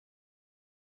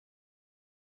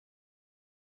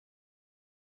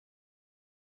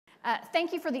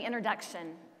Thank you for the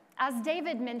introduction. As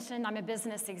David mentioned, I'm a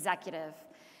business executive.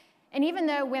 And even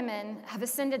though women have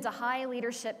ascended to high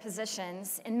leadership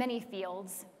positions in many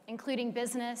fields, including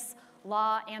business,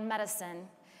 law, and medicine,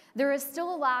 there is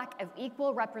still a lack of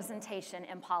equal representation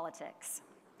in politics.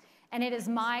 And it is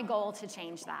my goal to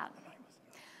change that.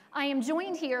 I am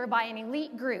joined here by an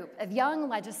elite group of young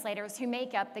legislators who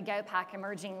make up the GOPAC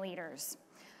Emerging Leaders,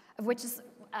 of which is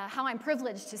how I'm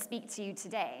privileged to speak to you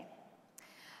today.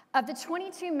 Of the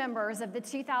 22 members of the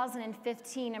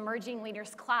 2015 Emerging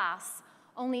Leaders class,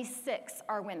 only 6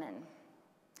 are women.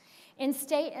 In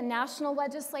state and national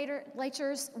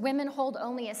legislatures, women hold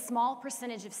only a small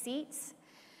percentage of seats,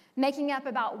 making up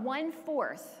about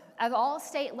 1/4 of all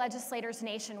state legislators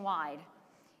nationwide,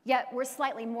 yet we're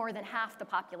slightly more than half the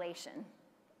population.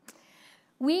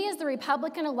 We as the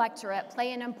Republican electorate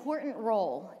play an important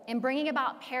role in bringing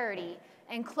about parity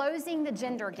and closing the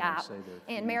gender gap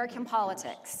in American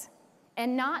politics,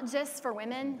 and not just for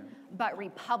women, but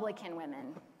Republican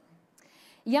women.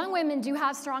 Young women do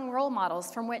have strong role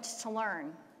models from which to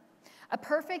learn. A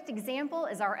perfect example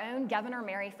is our own Governor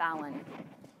Mary Fallin.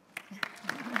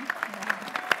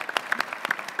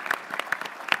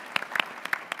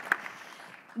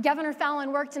 Governor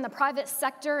Fallin worked in the private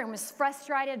sector and was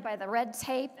frustrated by the red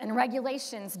tape and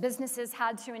regulations businesses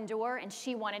had to endure, and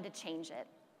she wanted to change it.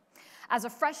 As a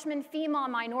freshman female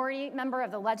minority member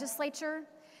of the legislature,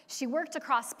 she worked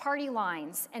across party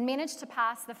lines and managed to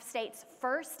pass the state's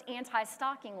first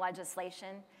anti-stalking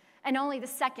legislation and only the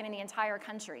second in the entire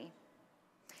country.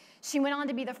 She went on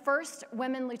to be the first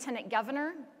woman lieutenant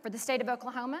governor for the state of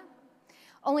Oklahoma,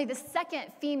 only the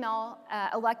second female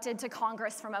elected to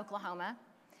Congress from Oklahoma,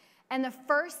 and the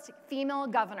first female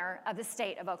governor of the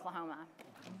state of Oklahoma.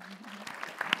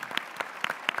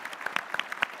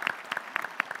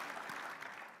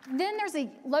 Then there's a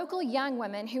local young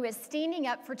woman who is standing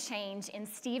up for change in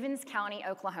Stevens County,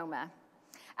 Oklahoma.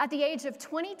 At the age of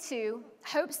 22,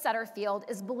 Hope Sutterfield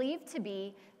is believed to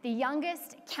be the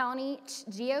youngest county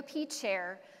GOP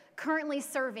chair currently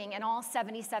serving in all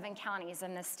 77 counties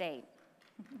in this state.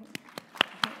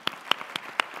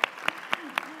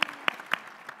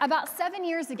 About 7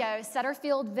 years ago,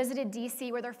 Sutterfield visited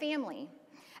DC with her family,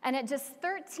 and at just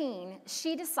 13,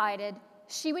 she decided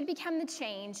she would become the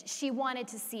change she wanted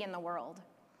to see in the world.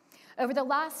 Over the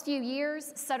last few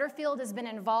years, Sutterfield has been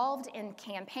involved in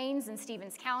campaigns in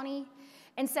Stevens County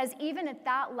and says even at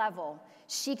that level,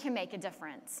 she can make a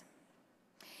difference.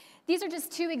 These are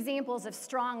just 2 examples of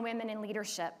strong women in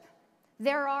leadership.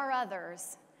 There are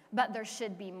others, but there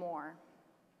should be more.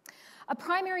 A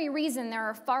primary reason there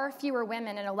are far fewer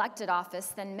women in elected office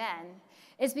than men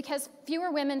is because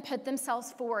fewer women put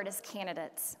themselves forward as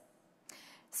candidates.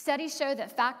 Studies show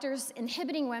that factors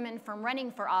inhibiting women from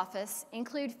running for office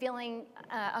include feeling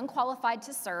unqualified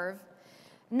to serve,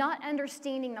 not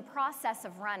understanding the process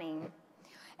of running,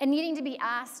 and needing to be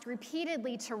asked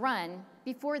repeatedly to run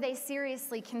before they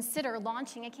seriously consider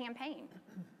launching a campaign.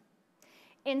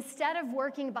 Instead of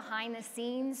working behind the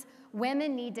scenes,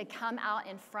 women need to come out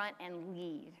in front and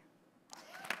lead.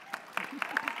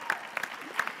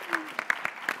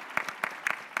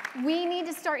 We need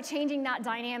to start changing that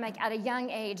dynamic at a young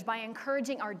age by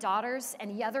encouraging our daughters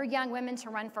and other young women to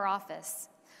run for office.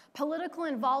 Political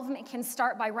involvement can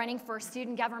start by running for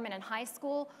student government in high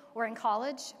school or in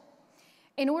college.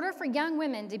 In order for young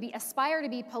women to aspire to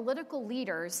be political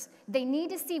leaders, they need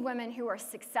to see women who are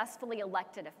successfully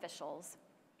elected officials.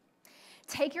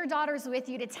 Take your daughters with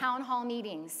you to town hall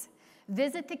meetings,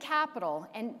 visit the Capitol,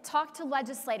 and talk to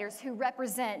legislators who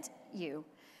represent you,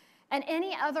 and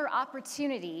any other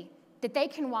opportunity that they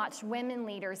can watch women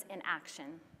leaders in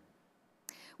action.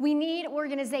 We need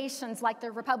organizations like the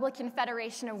Republican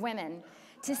Federation of Women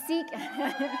to seek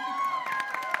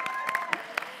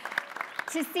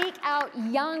out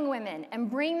young women and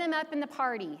bring them up in the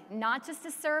party, not just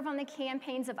to serve on the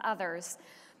campaigns of others,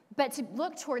 but to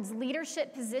look towards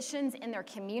leadership positions in their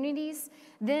communities,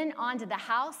 then onto the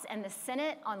House and the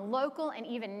Senate on local and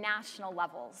even national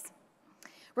levels.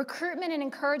 Recruitment and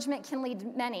encouragement can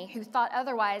lead many who thought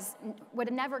otherwise would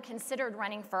have never considered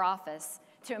running for office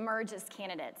to emerge as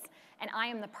candidates, and I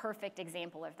am the perfect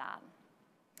example of that.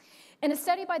 In a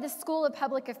study by the School of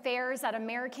Public Affairs at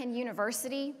American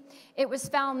University, it was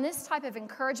found this type of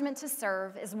encouragement to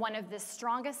serve is one of the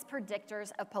strongest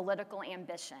predictors of political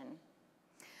ambition.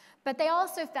 But they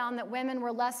also found that women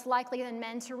were less likely than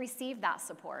men to receive that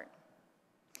support.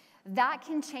 That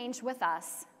can change with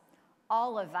us,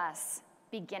 all of us,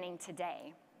 beginning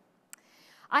today.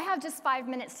 I have just 5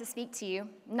 minutes to speak to you,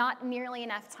 not nearly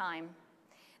enough time.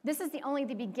 This is only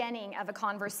the beginning of a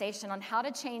conversation on how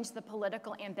to change the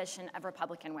political ambition of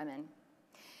Republican women.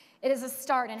 It is a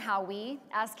start in how we,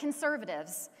 as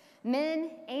conservatives,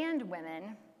 men and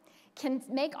women, can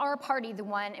make our party the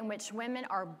one in which women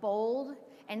are bold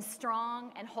and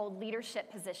strong and hold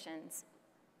leadership positions.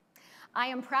 I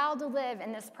am proud to live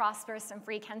in this prosperous and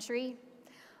free country.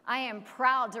 I am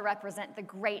proud to represent the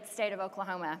great state of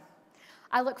Oklahoma.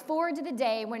 I look forward to the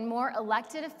day when more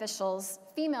elected officials,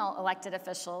 female elected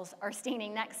officials, are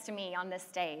standing next to me on this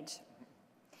stage.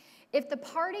 If the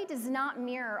party does not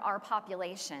mirror our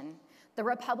population, the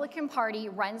Republican Party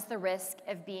runs the risk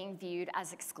of being viewed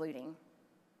as excluding.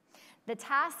 The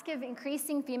task of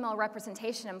increasing female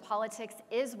representation in politics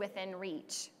is within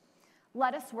reach.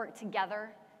 Let us work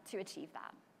together to achieve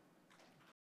that.